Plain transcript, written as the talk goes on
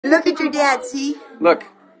Look at your dad, see? Look.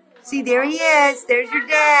 See, there he is. There's your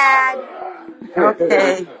dad.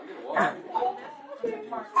 Okay.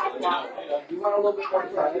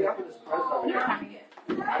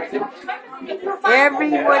 Every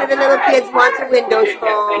one of the little kids wants a Windows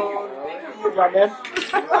phone.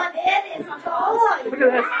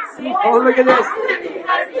 Oh, look at this.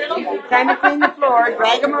 Time to clean the floor.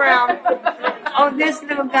 Drag him around. Oh, this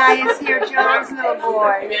little guy is here. John's little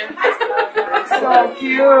boy. So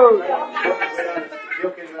cute.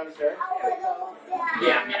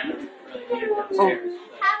 Yeah, man. Really needed upstairs.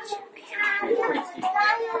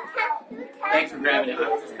 Thanks for grabbing it. I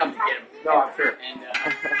was just coming to get him. No, I'm sure. And,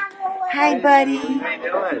 Hi, buddy. How you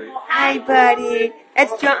doing? Hi, buddy.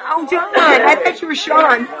 That's John. Oh, John. I thought you were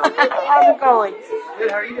Sean. How's it going?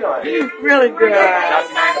 Good, how are you doing? Really good. Not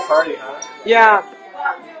tonight at the party, huh? Yeah.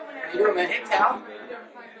 you doing, man? Hey, Tal.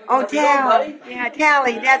 Oh, Tally. Yeah,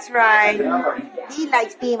 Tally. That's right. He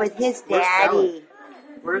likes being with his daddy.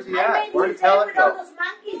 Where's he at? Where did Talent go?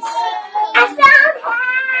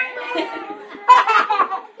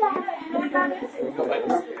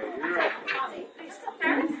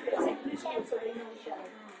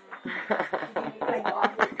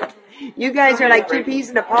 You guys are like two peas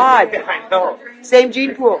in a pod. I know. Same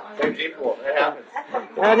gene pool. Same G pool. It happens.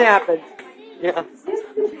 That happens. Yeah.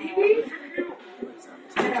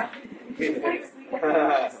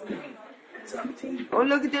 Oh,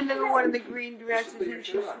 look at the little one in the green dress. Isn't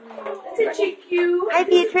she sweet? Isn't she cute? Hi,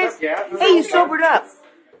 Beatrice. Yeah. Hey, you sobered up.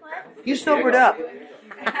 You sobered up.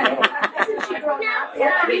 Isn't she grown up?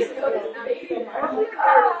 Yeah.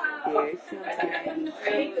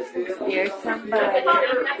 There's somebody.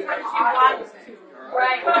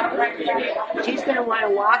 She's going to want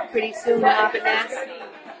to walk pretty soon, huh, Vanessa?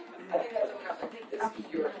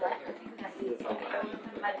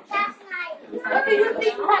 What do you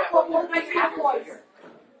think will make you boys?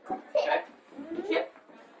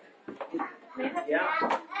 Yeah.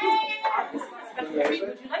 Would you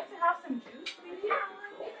like to have some juice, maybe?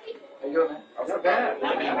 How you doing, man? Not bad.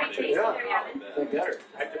 Yeah. Feel better.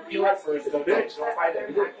 I have to peel it first. Don't fight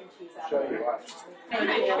it. Show you what.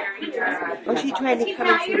 Oh, she's trying to come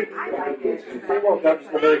into They woke up to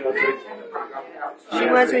the very good. She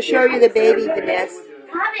wants to show you the baby, Vanessa.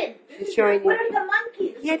 Robin, She's showing where you. are the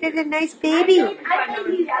monkeys? Yeah, that's a nice baby. I think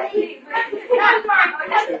he's asleep.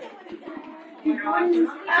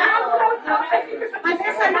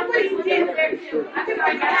 Vanessa, look what you did there too.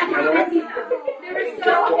 They were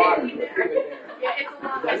so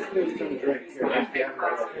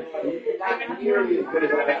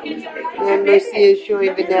And Lucy is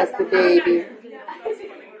showing Vanessa the baby. You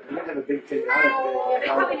might have a big thing on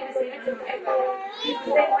it.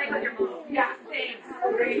 Yeah, thanks.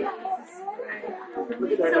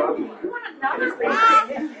 Look at that dog.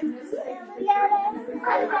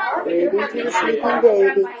 Baby, sleeping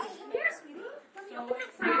baby.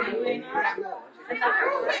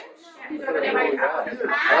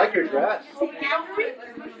 I like your dress.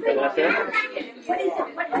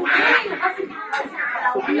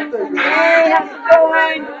 Hey, how's it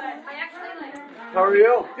going? How are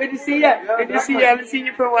you? Good to see you. Good to see you. I haven't seen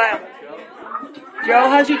you for a while. Joe,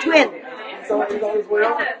 how's your twin?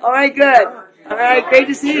 All right, good. All right, great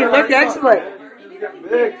to see you. Look excellent. He's getting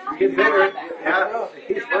big. He's getting bigger. Yeah,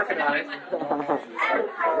 he's working on it.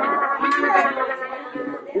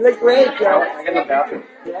 You look great, Joe. I got the bathroom.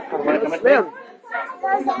 Yeah, You want to come in? slim.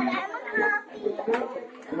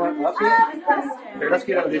 Come on, up here. Here, let's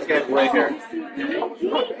get out of these guys' way here.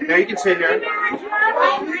 Here, you can sit here.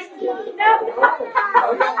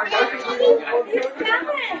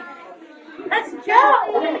 That's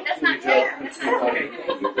Joe. That's not Joe.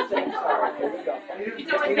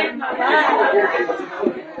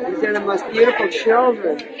 These are the most beautiful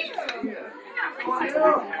children.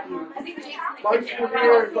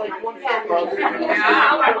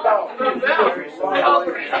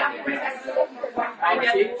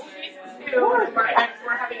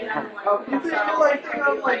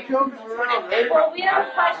 Well, we have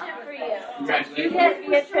a question for you. You get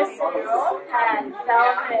Beatrice's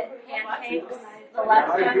velvet pancakes, the left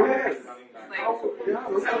one.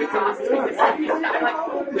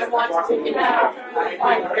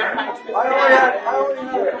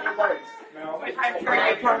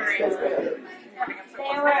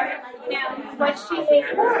 They were, what she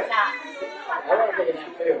ate was that.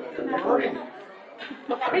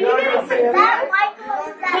 Are you guys That Michael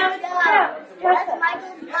is That's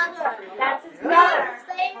Michael's brother. That's his brother.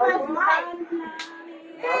 Same as Mike.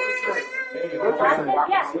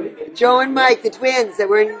 Yeah, Joe and Mike, the twins that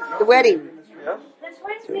were in the wedding. the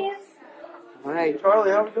twinsies. All right.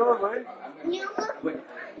 Charlie, how's it going, buddy? You look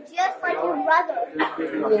just like your brother.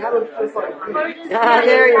 Ah,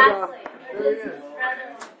 there you go.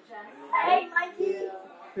 Hey, Mikey.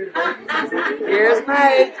 Here's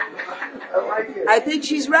Mike. I think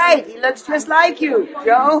she's right. He looks just like you,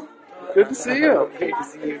 Joe. Good to see you. Great to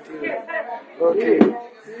see you too. Okay.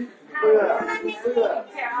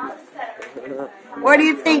 What do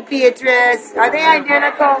you think, Beatrice? Are they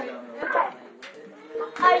identical?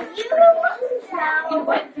 Are you?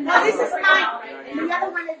 No, this is mine. And the other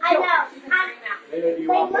one is I know. Do you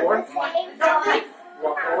want more? The same. You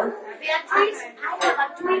want more? Beatrice, I have a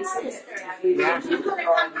twin sister. You gonna come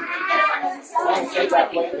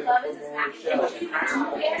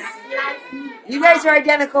You guys are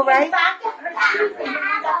identical, right?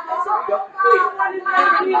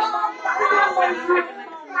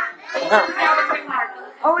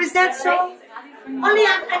 Oh, is that so? Only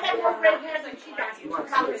I got more red hairs than she does.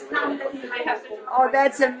 Oh,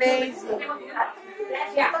 that's amazing.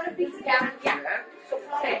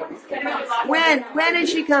 When is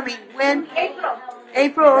she coming? When?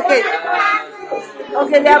 April, okay.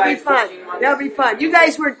 Okay, that'll be fun. That'll be fun. You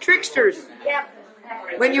guys were tricksters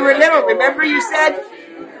when you were little, remember you said?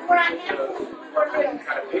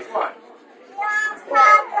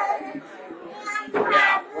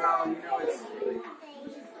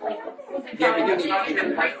 Yeah, we do need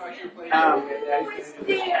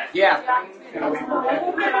yeah.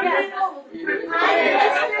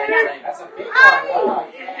 That's a big one.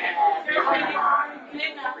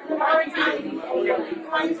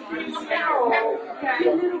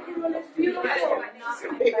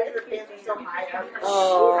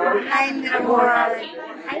 Oh, hi, little one.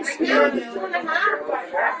 Hi, sweetie.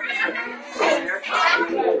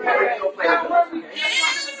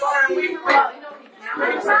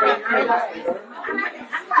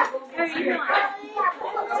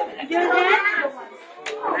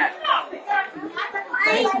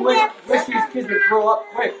 Wish these kids would grow up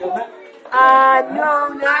quick, doesn't it? No,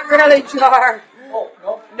 not really, Jar.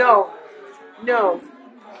 Oh, no. No.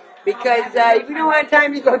 Because we don't have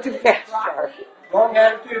time to go too fast, Jar. Wrong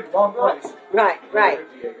attitude, wrong place. Right.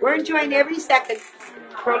 We're enjoying every second,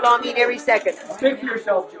 prolonging every second. Take to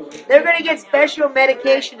yourself, Julie. They're going to get special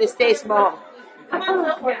medication to stay small.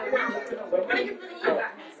 That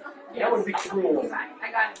would be cruel.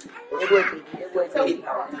 It would be.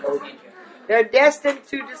 They're destined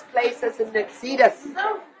to displace us and exceed us.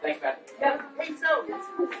 Thanks, Pat.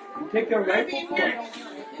 Take their rifle.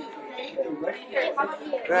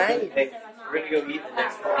 Right. Hey, we're gonna go eat the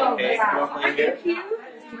next one, okay? You want to play here? Be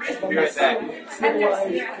right back.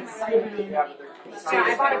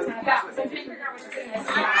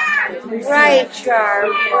 Right, Char.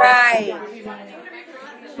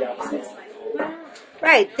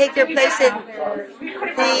 Right. Take their place in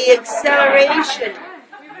the acceleration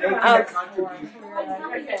of,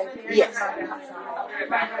 yes,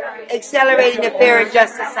 accelerating a fair and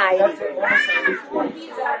just society.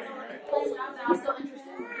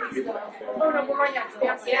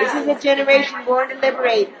 This is a generation born to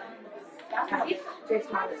liberate.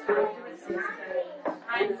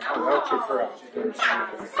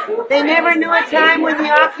 They never knew a time when the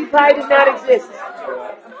Occupy did not exist.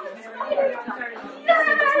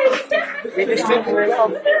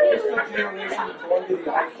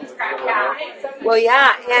 Well,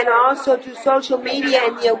 yeah, and also to social media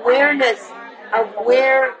and the awareness of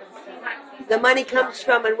where the money comes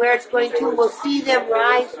from and where it's going to. We'll see them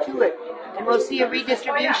rise to it, and we'll see a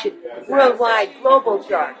redistribution worldwide, global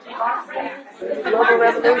chart, global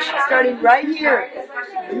revolution starting right here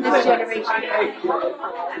in this generation.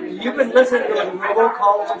 You've been listening to the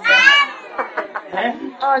robocalls and that?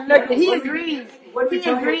 Oh, look, he agrees. What did He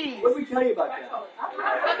agrees. we tell you about that?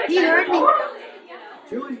 He heard me.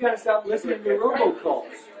 Julie's got to stop listening to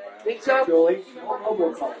robocalls. Think so? Julie, no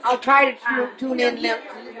robocalls. I'll try to tune in.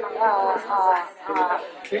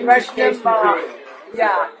 Rush Limbaugh.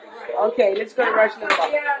 Yeah. Okay, let's go to Rush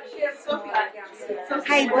Limbaugh.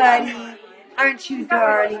 Hi, buddy. Aren't you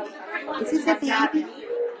darling? Is this a baby?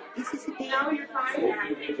 Is this a baby?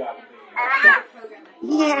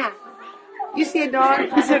 Yeah. You see a dog?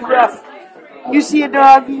 Is it rough? You see a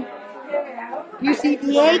doggy? You see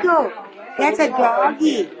Diego? That's a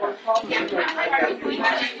doggy.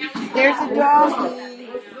 There's a doggy.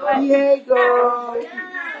 Diego.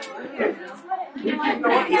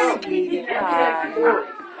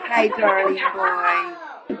 Hi, darling boy.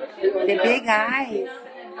 The big eyes.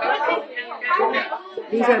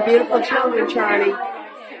 These are beautiful children, Charlie.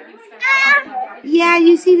 Yeah,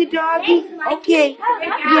 you see the doggy? Okay.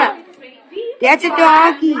 Yeah. That's a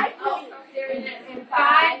doggy. In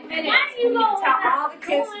 5 minutes, you can tell all the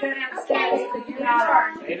kids to go downstairs.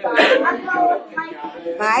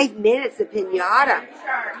 5 minutes of pinata. Can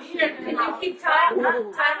you keep time?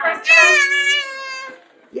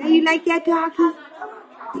 Yeah, you like that doggy?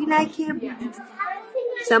 You like him?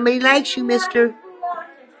 Somebody likes you, mister.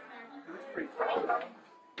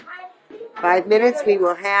 5 minutes, we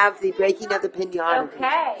will have the breaking of the pinata.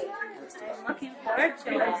 Okay. I'm looking forward to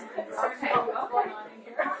it. Okay. All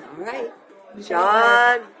right.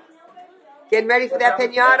 Sean, getting ready for that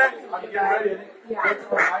pinata? I'm getting ready. I'm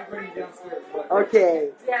going downstairs. Okay.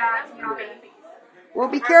 Yeah. Well,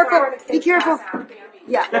 be careful. Be careful.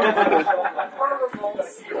 Yeah. Then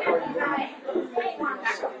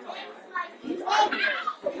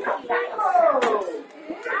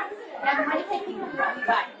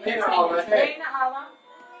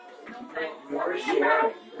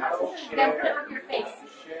put it on your face.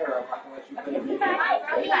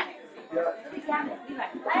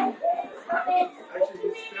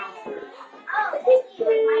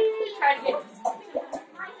 Try to get.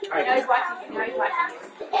 Now he's watching you. Now he's watching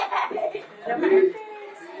you.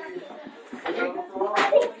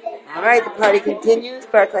 All right, the party continues.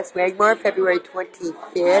 Barclays Wagmore, February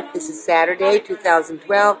 25th. This is Saturday,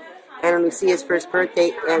 2012. Annalucia's first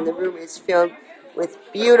birthday, and the room is filled with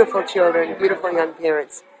beautiful children, beautiful young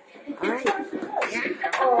parents. All right. Yeah.